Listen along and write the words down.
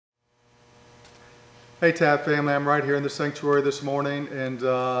Hey TAB family, I'm right here in the sanctuary this morning,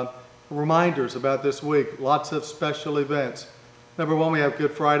 and reminders about this week. Lots of special events. Number one, we have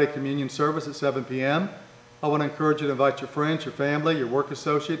Good Friday Communion service at 7 p.m. I want to encourage you to invite your friends, your family, your work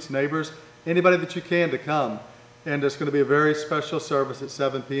associates, neighbors, anybody that you can to come. And it's going to be a very special service at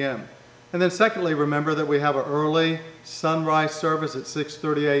 7 p.m. And then secondly, remember that we have an early sunrise service at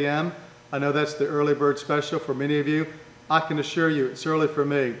 6:30 a.m. I know that's the early bird special for many of you. I can assure you it's early for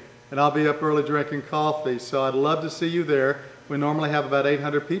me. And I'll be up early drinking coffee, so I'd love to see you there. We normally have about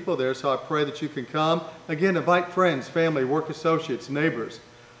 800 people there, so I pray that you can come. Again, invite friends, family, work associates, neighbors.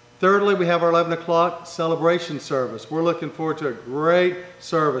 Thirdly, we have our 11 o'clock celebration service. We're looking forward to a great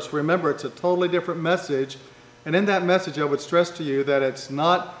service. Remember, it's a totally different message, and in that message, I would stress to you that it's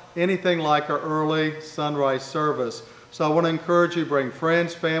not anything like our early sunrise service. So I want to encourage you, bring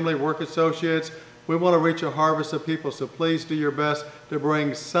friends, family, work associates. We want to reach a harvest of people, so please do your best to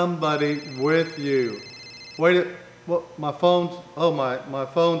bring somebody with you. Wait, what? My phone's, oh, my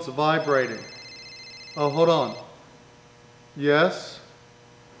phone's vibrating. Oh, hold on. Yes?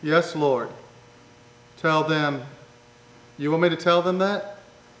 Yes, Lord. Tell them. You want me to tell them that?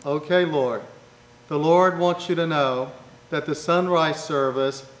 Okay, Lord. The Lord wants you to know that the sunrise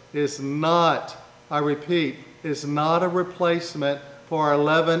service is not, I repeat, is not a replacement for our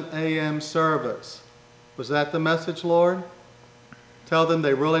 11 a.m. service. Was that the message, Lord? Tell them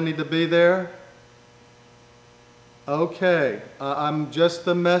they really need to be there? Okay, I'm just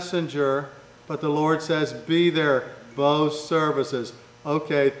the messenger, but the Lord says be there, both services.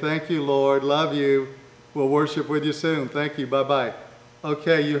 Okay, thank you, Lord. Love you. We'll worship with you soon. Thank you. Bye-bye.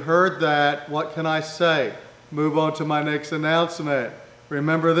 Okay, you heard that. What can I say? Move on to my next announcement.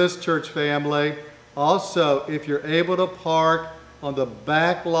 Remember this, church family. Also, if you're able to park on the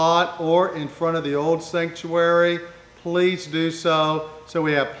back lot or in front of the old sanctuary, please do so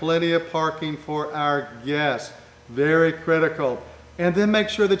we have plenty of parking for our guests. Very critical. And then make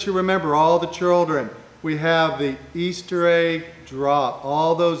sure that you remember all the children. We have the Easter egg drop,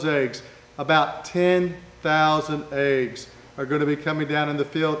 all those eggs. About 10,000 eggs are going to be coming down in the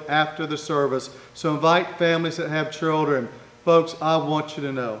field after the service. So invite families that have children. Folks, I want you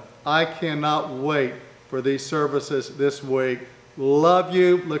to know, I cannot wait for these services this week. Love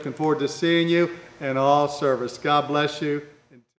you. Looking forward to seeing you in all service. God bless you.